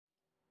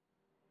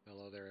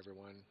there,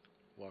 everyone.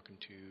 Welcome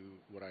to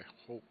what I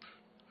hope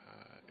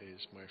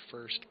is my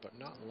first but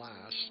not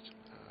last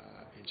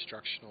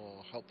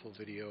instructional, helpful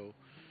video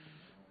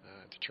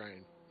to try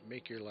and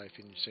make your life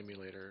in your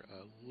simulator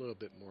a little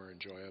bit more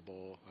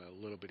enjoyable,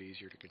 a little bit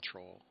easier to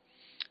control.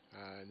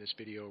 In this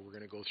video, we're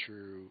going to go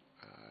through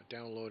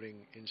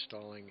downloading,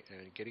 installing,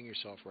 and getting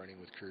yourself running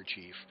with Crew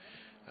Chief,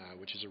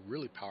 which is a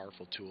really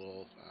powerful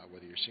tool,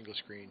 whether you're single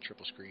screen,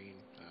 triple screen,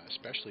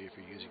 especially if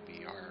you're using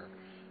VR.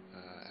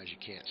 As you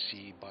can't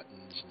see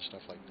buttons and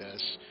stuff like this,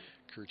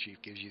 Crew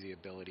Chief gives you the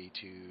ability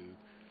to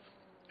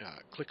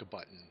click a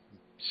button,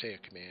 say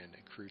a command,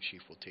 and Crew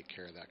Chief will take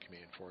care of that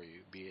command for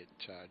you, be it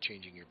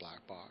changing your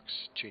black box,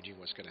 changing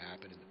what's going to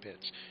happen in the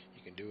pits. You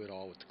can do it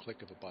all with the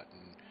click of a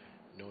button.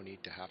 No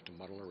need to have to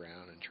muddle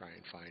around and try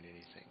and find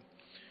anything.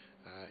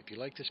 If you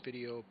like this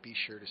video, be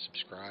sure to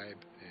subscribe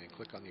and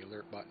click on the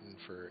alert button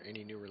for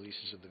any new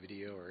releases of the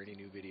video or any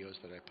new videos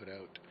that I put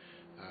out.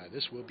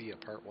 This will be a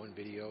part 1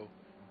 video,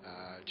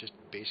 just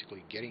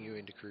basically getting you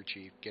into Crew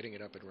Chief, getting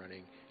it up and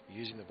running,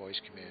 using the voice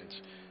commands,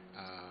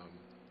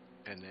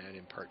 and then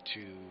in part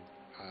 2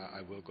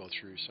 I will go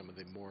through some of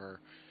the more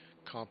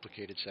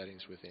complicated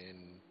settings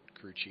within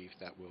Crew Chief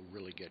that will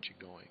really get you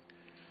going.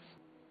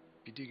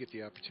 If you do get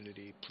the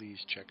opportunity, please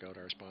check out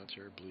our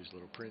sponsor, Blues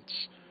Little Prints.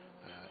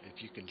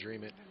 If you can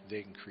dream it,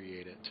 they can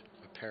create it.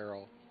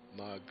 Apparel,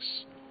 mugs,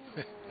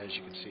 as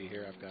you can see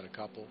here, I've got a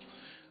couple.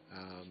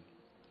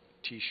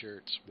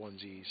 T-shirts,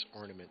 onesies,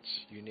 ornaments,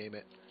 you name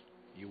it.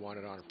 You want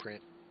it on a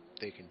print,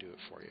 they can do it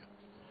for you.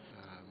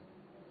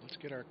 Let's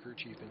get our Crew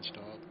Chief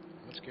installed.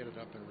 Let's get it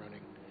up and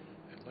running,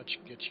 and let's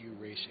get you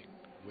racing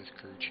with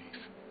Crew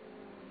Chief.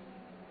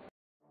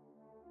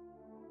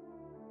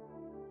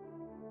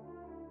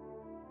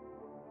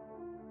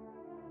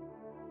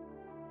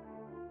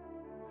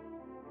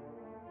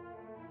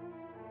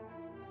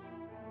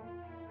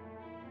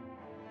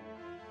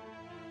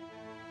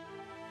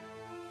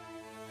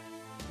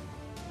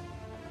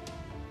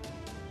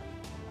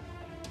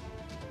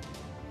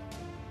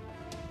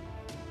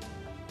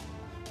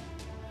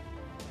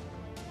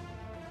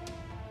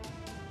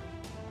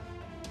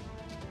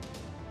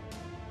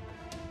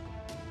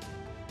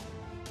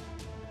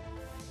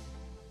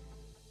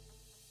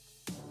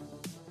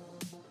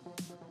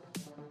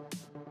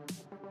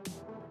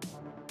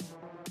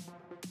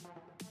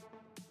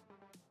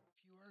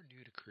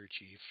 Crew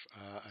Chief,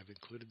 I've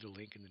included the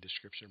link in the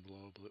description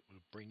below, but it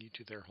will bring you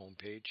to their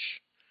homepage.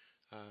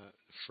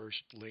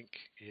 First link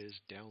is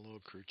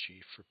download Crew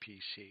Chief for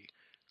PC.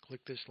 Click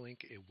this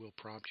link, it will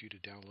prompt you to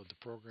download the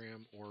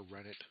program or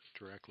run it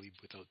directly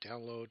without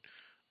download.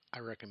 I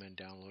recommend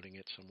downloading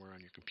it somewhere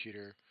on your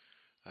computer.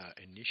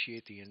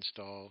 Initiate the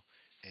install,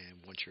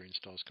 and once your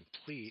install is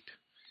complete,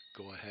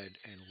 go ahead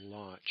and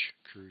launch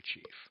Crew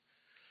Chief.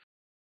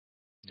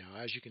 Now,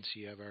 as you can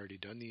see, I've already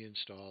done the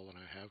install and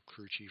I have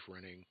Crew Chief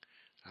running.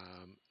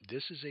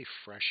 This is a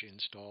fresh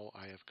install.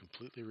 I have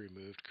completely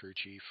removed Crew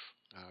Chief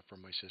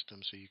from my system,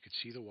 so you can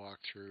see the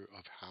walkthrough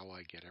of how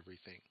I get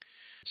everything.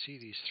 See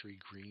these 3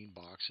 green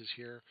boxes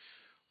here?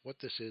 What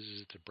this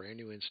is it's a brand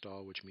new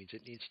install, which means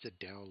it needs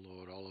to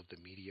download all of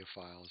the media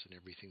files and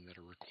everything that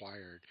are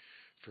required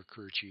for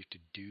Crew Chief to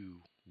do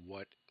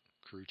what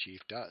Crew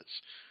Chief does.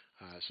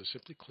 So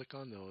simply click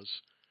on those.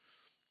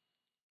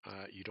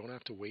 You don't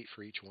have to wait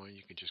for each one.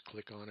 You can just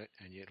click on it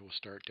and it will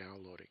start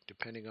downloading.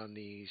 Depending on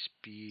the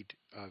speed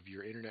of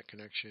your internet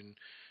connection,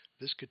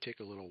 this could take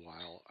a little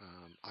while.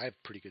 I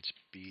have pretty good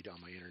speed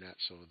on my internet,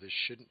 so this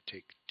shouldn't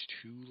take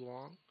too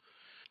long.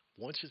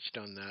 Once it's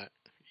done that,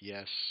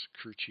 yes,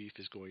 Crew Chief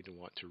is going to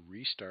want to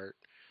restart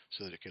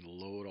so that it can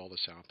load all the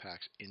sound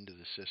packs into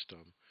the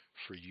system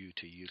for you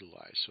to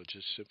utilize. So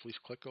just simply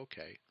click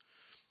OK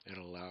and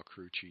allow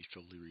Crew Chief to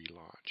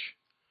relaunch.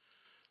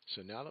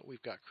 So now that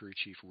we've got Crew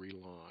Chief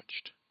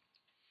relaunched,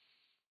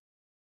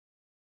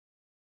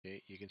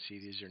 okay, you can see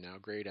these are now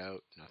grayed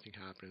out, nothing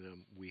happened to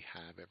them, we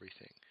have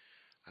everything.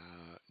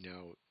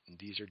 Now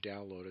these are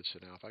downloaded, so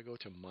now if I go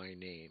to my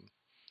name,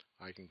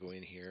 I can go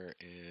in here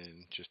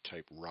and just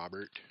type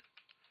Robert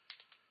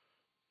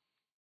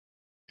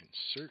and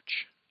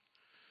search,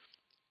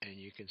 and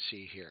you can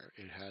see here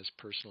it has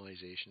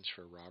personalizations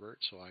for Robert,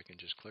 so I can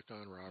just click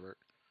on Robert,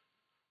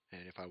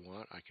 and if I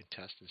want I can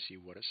test and see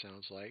what it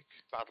sounds like.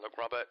 Bad luck,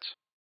 Robert.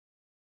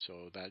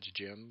 So that's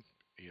Jim,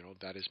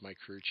 that is my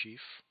Crew Chief.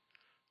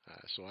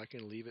 So I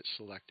can leave it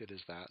selected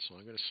as that, so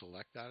I'm going to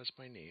select that as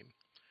my name.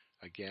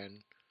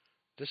 Again,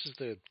 this is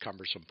the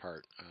cumbersome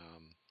part.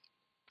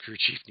 Crew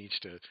Chief needs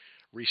to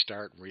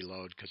restart and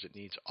reload because it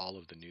needs all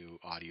of the new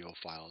audio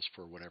files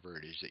for whatever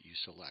it is that you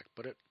select,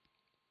 but it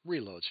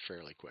reloads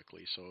fairly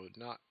quickly, so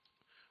not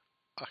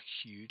a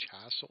huge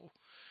hassle.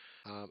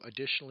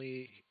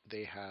 Additionally,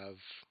 they have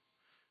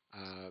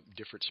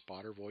different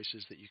spotter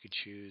voices that you can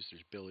choose.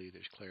 There's Billy,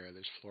 there's Clara,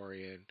 there's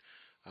Florian.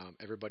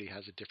 Everybody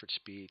has a different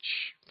speech.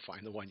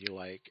 Find the one you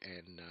like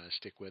and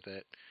stick with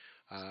it.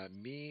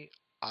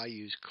 I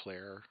use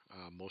Claire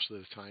most of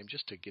the time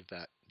just to give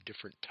that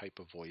different type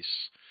of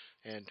voice.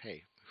 And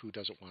hey, who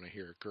doesn't want to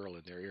hear a girl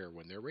in their ear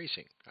when they're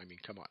racing? I mean,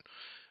 come on.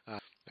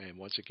 And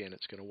once again,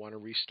 it's going to want to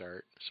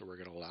restart. So we're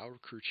going to allow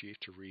crew chief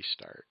to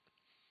restart.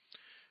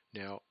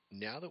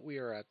 Now that we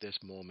are at this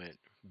moment,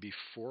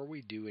 before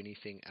we do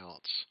anything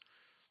else,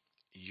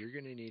 you're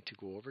going to need to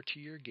go over to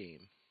your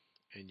game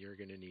and you're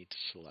going to need to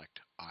select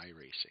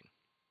iRacing.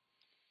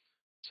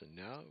 So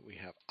now we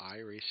have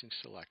iRacing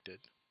selected.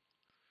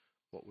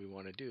 What we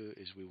want to do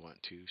is we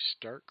want to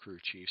start crew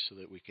chief so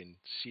that we can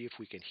see if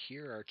we can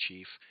hear our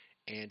chief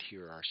and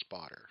hear our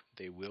spotter.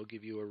 They will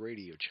give you a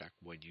radio check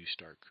when you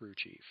start crew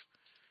chief.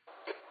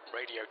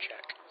 Radio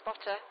check.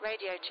 Spotter,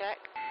 radio check.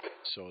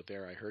 So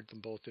there, I heard them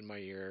both in my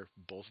ear,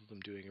 both of them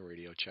doing a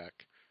radio check.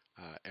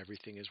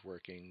 Everything is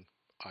working.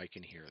 I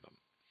can hear them.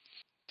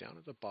 Down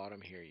at the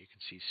bottom here, you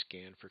can see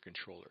scan for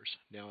controllers.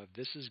 Now, if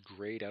this is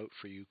grayed out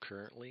for you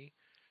currently,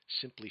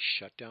 simply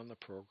shut down the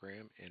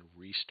program and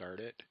restart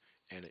it,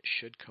 and it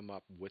should come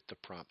up with the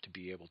prompt to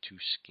be able to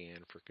scan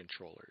for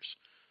controllers.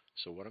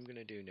 So what I'm going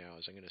to do now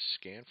is I'm going to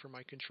scan for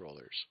my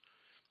controllers,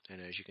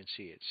 and as you can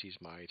see, it sees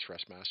my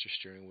Thrustmaster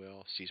steering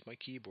wheel, sees my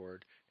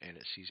keyboard, and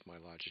it sees my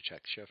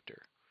Logitech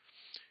shifter.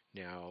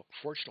 Now,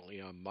 fortunately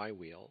on my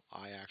wheel,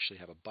 I actually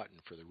have a button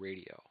for the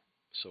radio.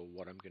 So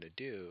what I'm going to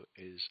do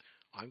is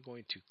I'm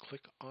going to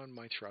click on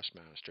my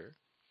Thrustmaster,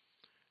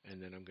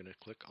 and then I'm going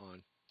to click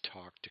on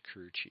Talk to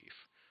Crew Chief.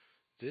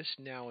 This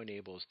now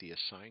enables the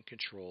assign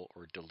control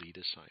or delete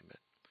assignment.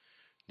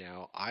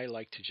 Now, I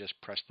like to just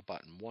press the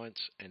button once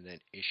and then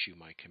issue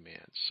my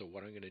commands. So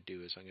what I'm going to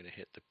do is I'm going to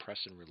hit the press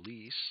and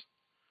release,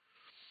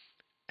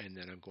 and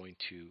then I'm going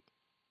to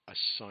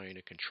assign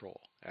a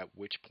control, at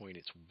which point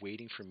it's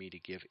waiting for me to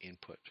give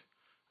input,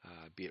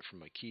 be it from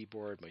my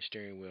keyboard, my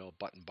steering wheel,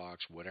 button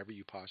box, whatever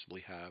you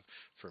possibly have.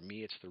 For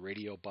me, it's the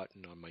radio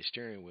button on my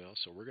steering wheel,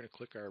 so we're going to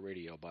click our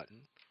radio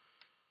button,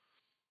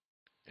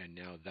 and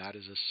now that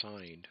is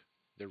assigned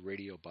the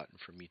radio button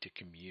for me to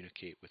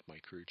communicate with my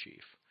crew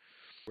chief.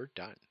 We're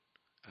done.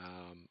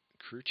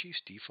 Crew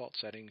chief's default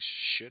settings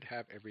should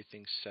have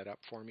everything set up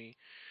for me.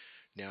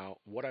 Now,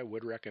 what I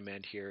would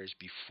recommend here is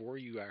before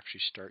you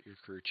actually start your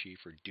crew chief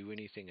or do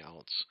anything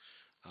else,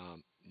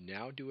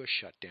 now do a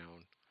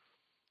shutdown,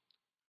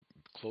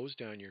 close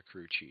down your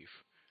crew chief,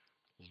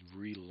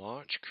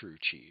 relaunch crew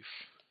chief,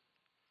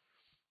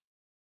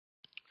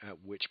 at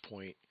which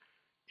point,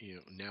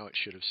 now it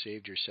should have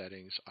saved your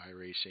settings,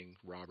 iRacing,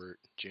 Robert,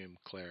 Jim,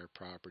 Claire,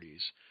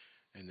 properties,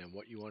 and then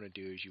what you want to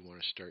do is you want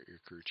to start your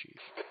crew chief.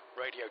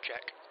 Radio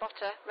check.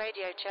 Spotter,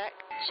 radio check.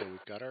 So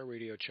we've got our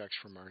radio checks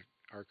from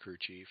our crew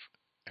chief.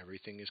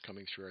 Everything is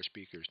coming through our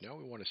speakers. Now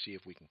we want to see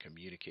if we can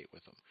communicate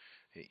with them.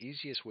 The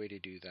easiest way to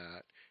do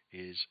that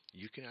is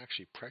you can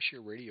actually press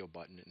your radio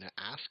button and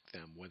ask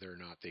them whether or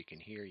not they can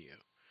hear you.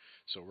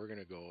 So we're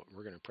going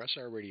to press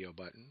our radio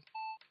button.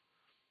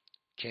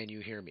 Can you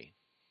hear me?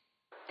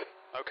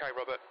 Okay,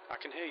 Robert, I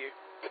can hear you.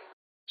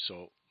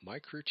 So my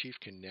crew chief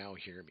can now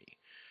hear me.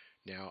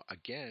 Now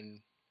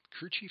again,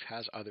 crew chief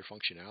has other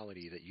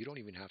functionality that you don't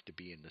even have to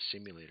be in the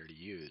simulator to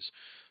use.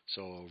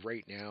 So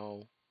right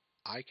now,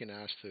 I can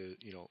ask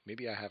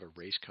maybe I have a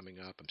race coming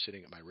up, I'm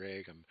sitting at my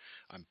rig,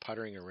 I'm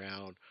puttering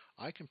around,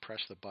 I can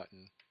press the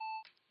button,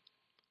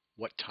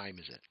 what time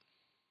is it?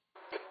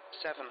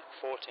 7:14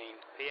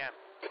 p.m.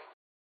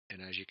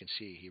 And as you can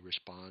see, he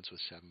responds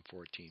with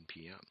 7:14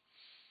 p.m.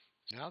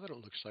 Now that it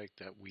looks like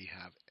that we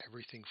have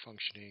everything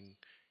functioning,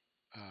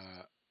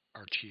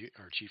 our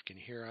chief can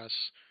hear us,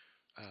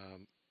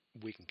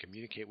 we can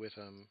communicate with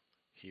him,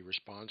 he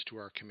responds to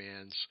our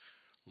commands.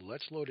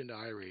 Let's load into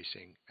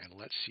iRacing and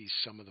let's see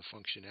some of the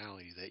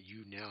functionality that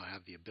you now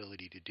have the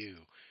ability to do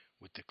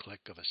with the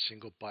click of a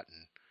single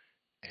button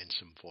and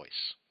some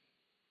voice.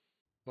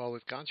 Well,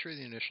 we've gone through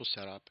the initial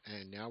setup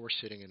and now we're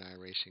sitting in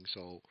iRacing.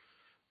 So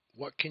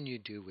what can you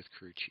do with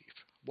Crew Chief?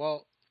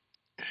 Well,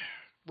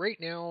 right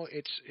now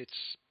it's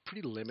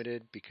pretty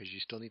limited because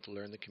you still need to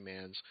learn the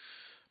commands,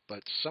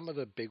 but some of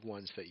the big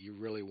ones that you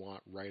really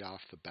want right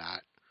off the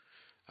bat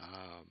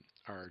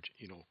are,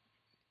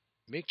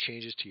 make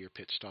changes to your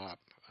pit stop.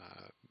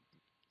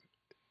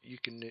 You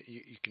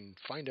can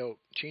find out,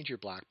 change your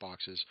black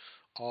boxes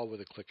all with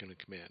a click and a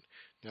command.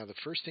 Now the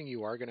first thing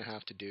you are going to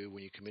have to do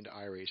when you come into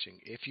iRacing,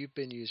 if you've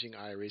been using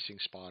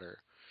iRacing Spotter,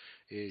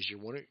 is you're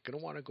going to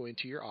want to go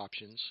into your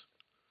options,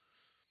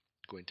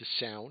 go into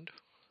sound,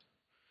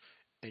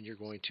 and you're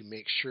going to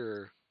make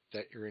sure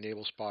that your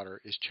enable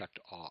spotter is checked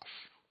off.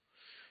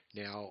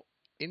 Now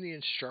in the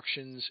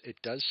instructions it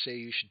does say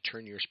you should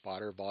turn your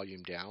spotter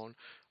volume down.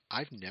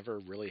 I've never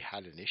really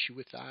had an issue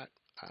with that.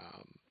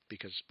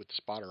 Because with the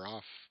spotter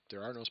off,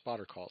 there are no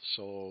spotter calls,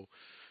 so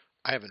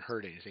I haven't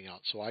heard anything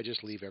else. So I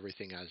just leave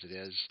everything as it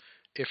is.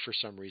 If for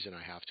some reason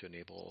I have to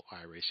enable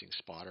iRacing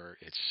Spotter,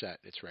 it's set,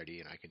 it's ready,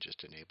 and I can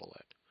just enable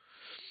it.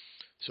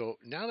 So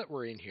now that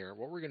we're in here,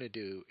 what we're going to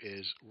do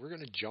is we're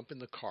going to jump in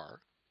the car.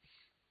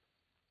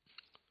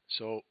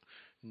 So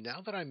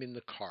now that I'm in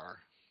the car,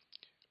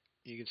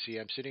 you can see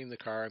I'm sitting in the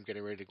car, I'm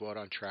getting ready to go out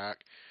on track.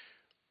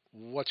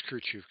 What's Crew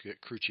Chief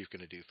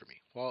going to do for me?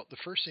 Well, the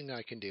first thing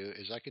I can do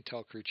is I can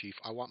tell Crew Chief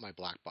I want my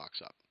black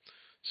box up.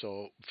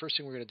 So first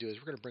thing we're going to do is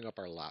we're going to bring up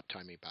our lap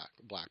timing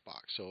black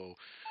box. So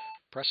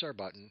press our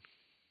button,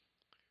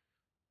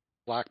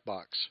 black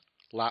box,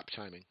 lap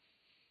timing.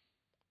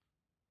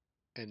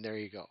 And there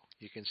you go.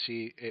 You can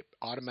see it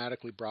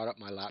automatically brought up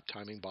my lap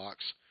timing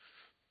box,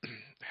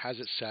 has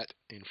it set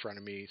in front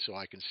of me so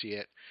I can see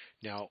it.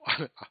 Now,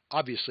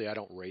 obviously, I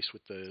don't race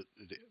with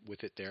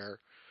with it there.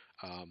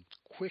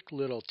 Quick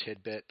little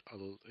tidbit,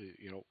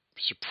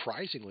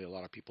 surprisingly, a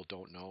lot of people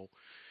don't know.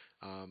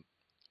 Um,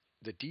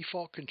 the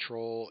default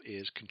control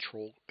is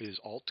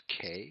Alt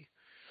K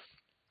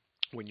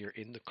when you're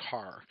in the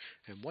car,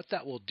 and what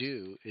that will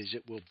do is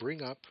it will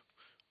bring up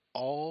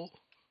all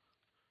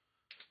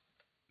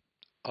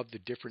of the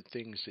different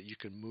things that you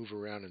can move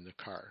around in the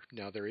car.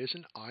 Now, there is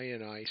an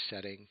I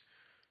setting.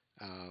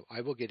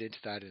 I will get into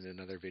that in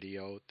another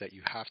video that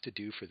you have to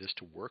do for this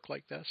to work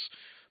like this.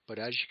 But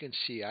as you can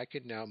see, I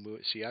can now move.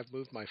 See, I've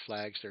moved my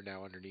flags. They're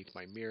now underneath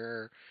my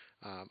mirror.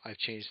 I've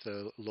changed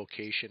the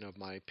location of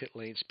my pit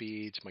lane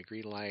speeds, my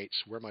green lights,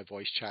 where my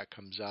voice chat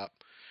comes up,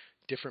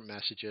 different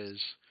messages.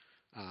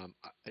 Um,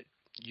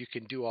 you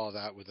can do all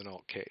that with an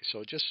Alt K.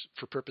 So just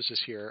for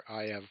purposes here,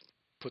 I have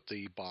put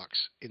the box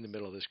in the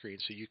middle of the screen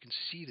so you can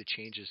see the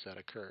changes that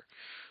occur.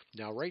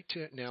 Now, right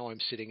to now, I'm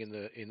sitting in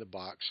the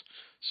box.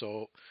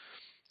 So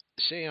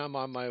say I'm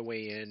on my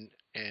way in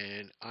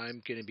and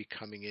I'm going to be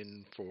coming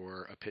in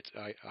for a pit.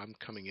 I'm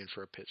coming in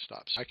for a pit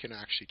stop. So I can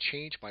actually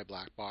change my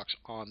black box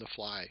on the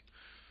fly.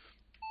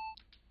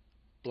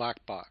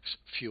 Black box,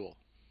 fuel.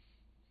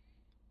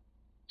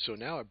 So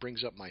now it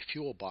brings up my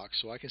fuel box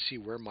so I can see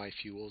where my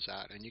fuel's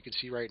at. And you can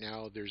see right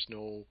now there's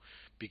no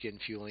begin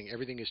fueling.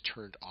 Everything is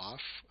turned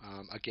off.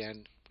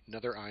 Again,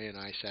 another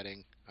I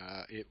setting.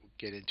 It will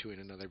get into in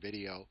another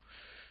video.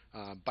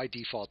 By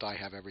default, I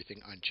have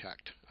everything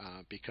unchecked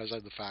because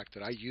of the fact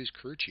that I use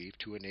Crew Chief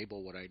to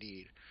enable what I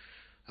need.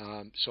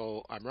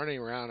 So I'm running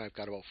around. I've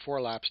got about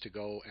 4 laps to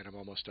go, and I'm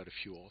almost out of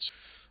fuel.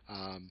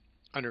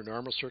 Under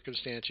normal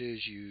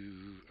circumstances,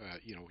 you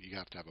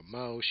have to have a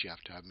mouse. You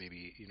have to have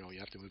maybe you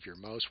have to move your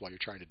mouse while you're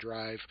trying to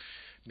drive.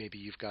 Maybe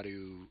you've got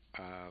to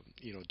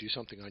do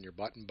something on your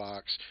button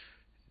box.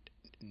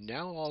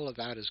 Now all of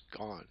that is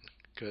gone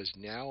because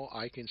now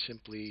I can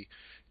simply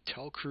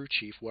tell Crew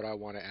Chief what I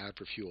want to add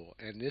for fuel,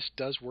 and this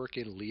does work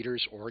in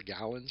liters or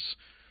gallons.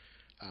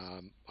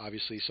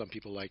 Obviously, some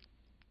people like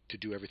to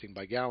do everything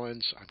by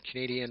gallons. I'm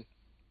Canadian.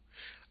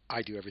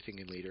 I do everything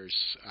in liters,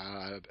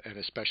 and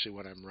especially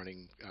when I'm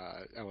running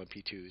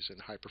LMP2s and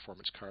high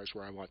performance cars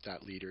where I want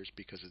that liters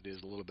because it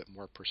is a little bit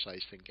more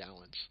precise than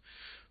gallons.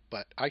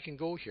 But I can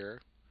go here,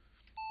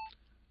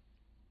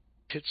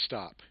 pit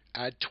stop,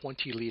 add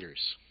 20 liters.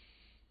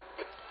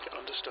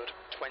 Understood.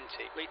 20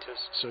 litres.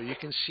 So you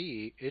can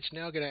see it's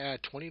now going to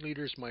add 20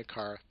 liters to my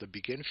car. The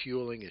begin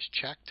fueling is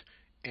checked,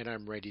 and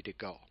I'm ready to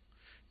go.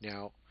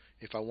 Now,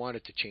 if I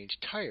wanted to change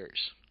tires,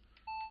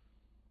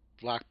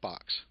 black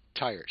box,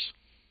 tires.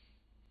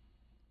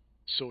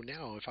 So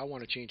now, if I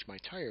want to change my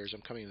tires,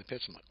 I'm coming in the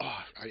pits. I'm like,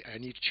 oh, I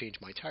need to change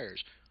my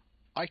tires.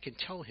 I can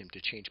tell him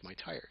to change my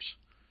tires.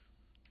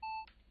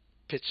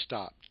 Pit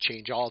stop,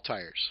 change all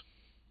tires.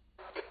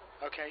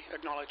 Okay,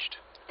 acknowledged.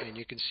 And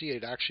you can see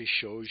it actually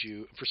shows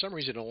you, for some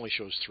reason it only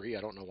shows 3.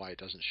 I don't know why it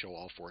doesn't show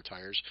all 4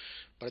 tires,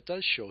 but it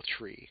does show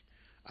 3.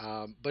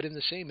 But in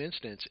the same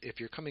instance, if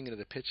you're coming into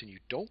the pits and you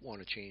don't want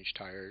to change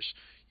tires,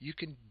 you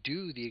can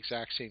do the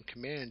exact same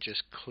command,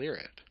 just clear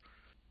it.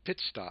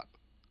 Pit stop,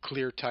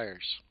 clear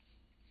tires.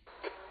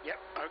 Yep,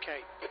 okay.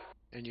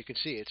 And you can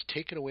see it's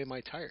taken away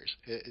my tires.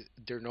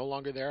 They're no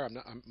longer there.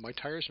 My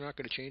tires are not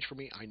going to change for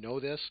me. I know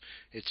this.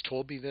 It's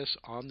told me this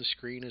on the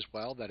screen as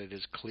well, that it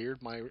has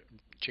cleared my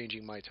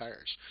changing my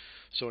tires.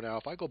 So now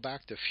if I go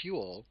back to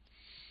fuel,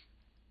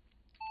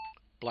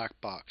 black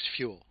box,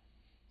 fuel.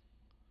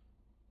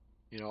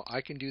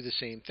 I can do the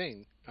same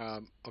thing.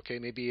 Okay,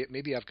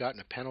 maybe I've gotten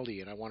a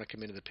penalty and I want to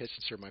come into the pits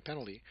and serve my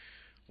penalty.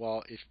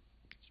 Well, if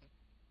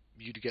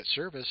you to get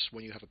service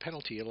when you have a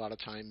penalty, a lot of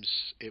times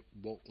it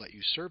won't let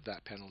you serve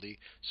that penalty.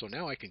 So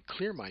now I can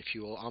clear my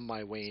fuel on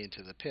my way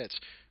into the pits,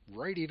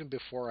 right even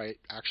before I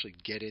actually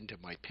get into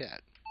my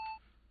pit.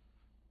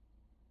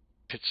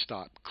 Pit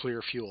stop,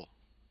 clear fuel.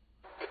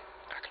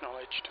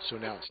 Acknowledged. So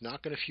now it's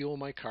not going to fuel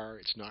my car,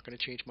 it's not going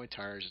to change my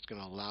tires, it's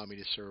going to allow me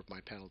to serve my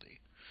penalty.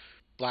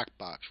 Black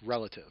box,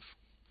 relative.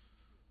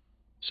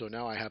 So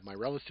now I have my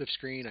relative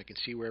screen, I can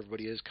see where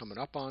everybody is coming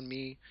up on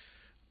me.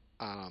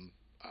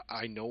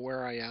 I know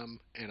where I am,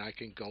 and I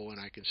can go and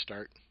I can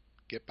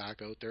get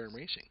back out there and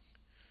racing.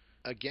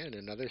 Again,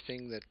 another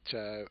thing that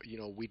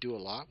we do a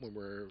lot when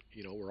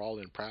we're all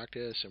in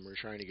practice and we're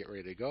trying to get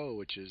ready to go,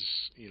 which is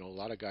a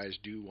lot of guys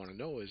do want to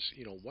know is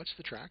what's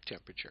the track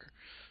temperature.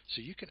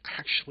 So you can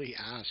actually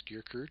ask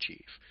your crew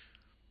chief,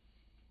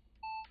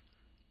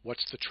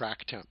 what's the track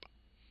temp?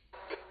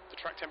 The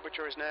track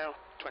temperature is now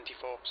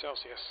 24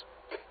 Celsius.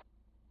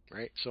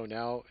 Right. So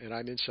now, and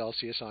I'm in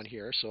Celsius on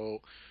here.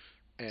 So,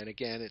 and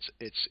again,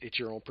 it's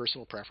your own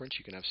personal preference.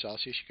 You can have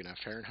Celsius, you can have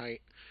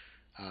Fahrenheit,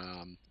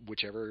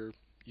 whichever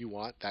you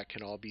want. That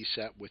can all be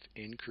set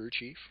within crew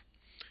chief.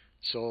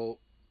 So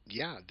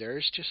yeah,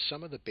 there's just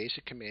some of the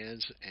basic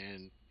commands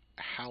and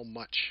how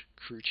much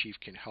crew chief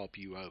can help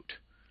you out.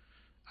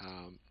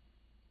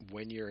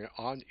 when you're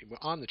on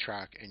the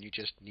track and you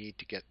just need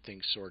to get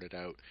things sorted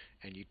out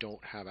and you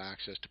don't have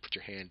access to put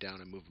your hand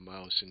down and move a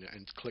mouse and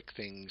click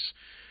things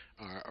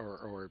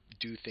or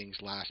do things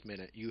last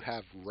minute. You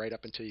have right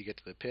up until you get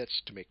to the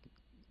pits to make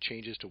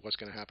changes to what's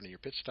going to happen in your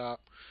pit stop.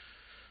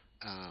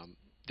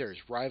 There's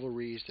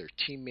rivalries, there's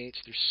teammates,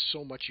 there's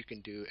so much you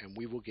can do, and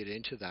we will get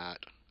into that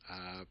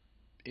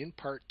in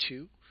part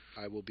two.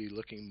 I will be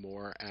looking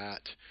more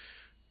at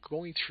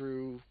going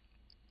through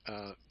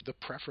the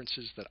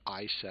preferences that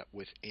I set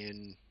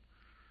within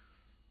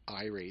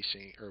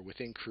iRacing or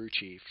within Crew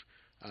Chief,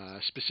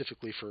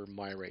 specifically for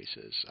my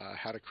races,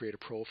 how to create a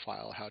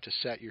profile, how to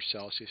set your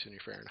Celsius and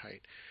your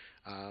Fahrenheit.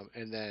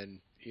 And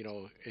then,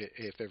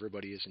 if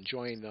everybody is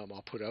enjoying them,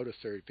 I'll put out a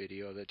third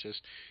video that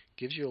just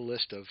gives you a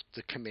list of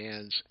the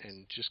commands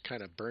and just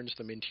kind of burns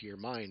them into your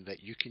mind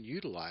that you can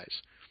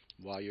utilize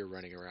while you're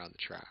running around the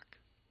track.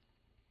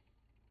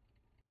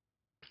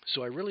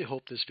 So I really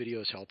hope this video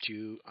has helped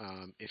you.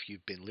 If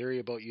you've been leery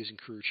about using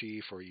Crew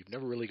Chief or you've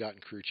never really gotten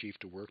Crew Chief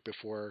to work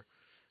before,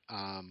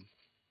 um,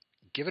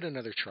 give it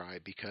another try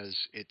because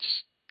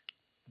it's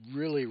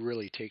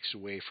really takes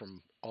away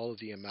from all of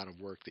the amount of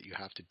work that you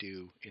have to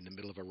do in the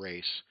middle of a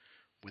race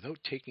without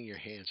taking your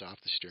hands off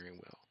the steering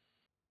wheel.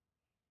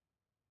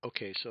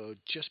 Okay, so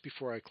just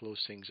before I close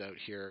things out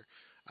here,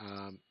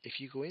 if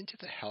you go into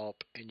the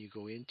help and you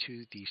go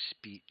into the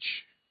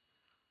speech,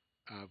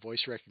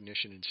 voice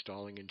recognition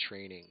installing and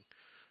training,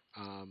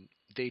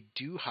 they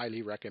do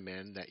highly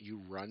recommend that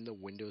you run the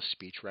Windows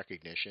speech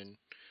recognition.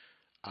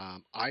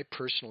 I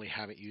personally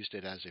haven't used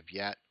it as of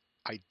yet.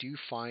 I do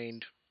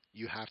find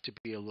you have to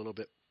be a little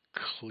bit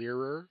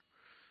clearer.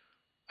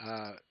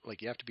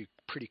 Like you have to be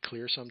pretty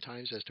clear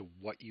sometimes as to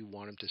what you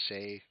want them to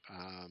say.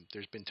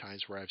 There's been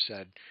times where I've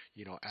said,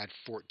 add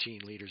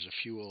 14 liters of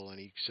fuel, and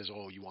he says,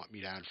 oh, you want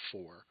me to add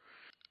 4.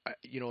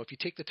 If you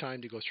take the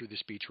time to go through the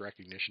speech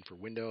recognition for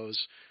Windows,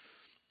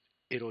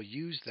 it'll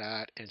use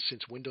that, and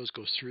since Windows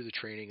goes through the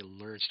training and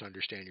learns to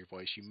understand your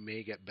voice, you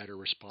may get better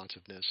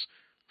responsiveness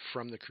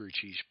from the crew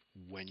chief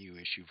when you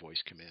issue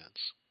voice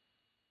commands.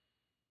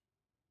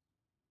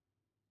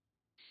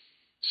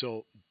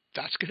 So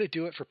that's going to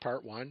do it for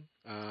part one.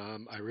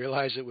 I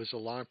realize it was a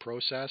long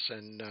process,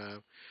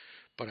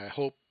 but I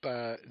hope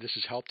this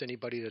has helped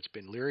anybody that's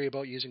been leery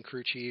about using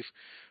Crew Chief,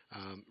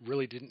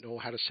 really didn't know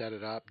how to set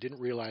it up, didn't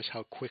realize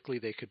how quickly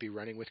they could be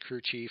running with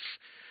Crew Chief.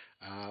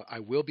 I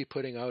will be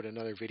putting out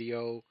another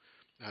video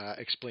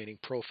explaining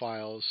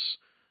profiles,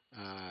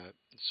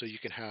 so you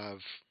can have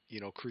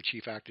Crew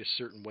Chief act a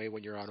certain way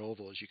when you're on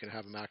ovals. You can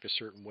have them act a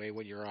certain way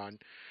when you're on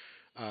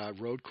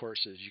road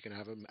courses. You can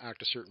have them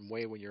act a certain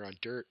way when you're on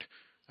dirt.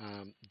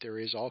 There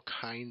is all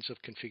kinds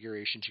of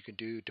configurations you can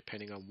do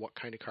depending on what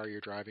kind of car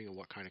you're driving and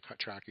what kind of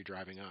track you're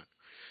driving on.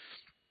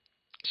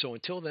 So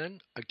until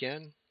then,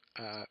 again,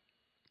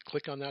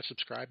 click on that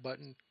subscribe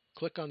button.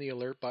 Click on the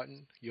alert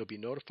button. You'll be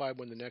notified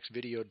when the next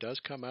video does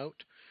come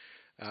out.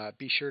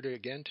 Be sure to,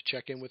 again, to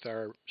check in with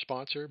our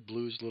sponsor,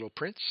 Blues Little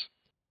Prince.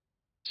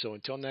 So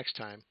until next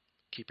time,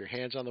 keep your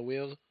hands on the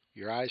wheel,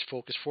 your eyes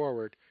focused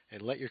forward,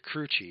 and let your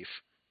crew chief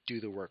do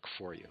the work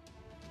for you.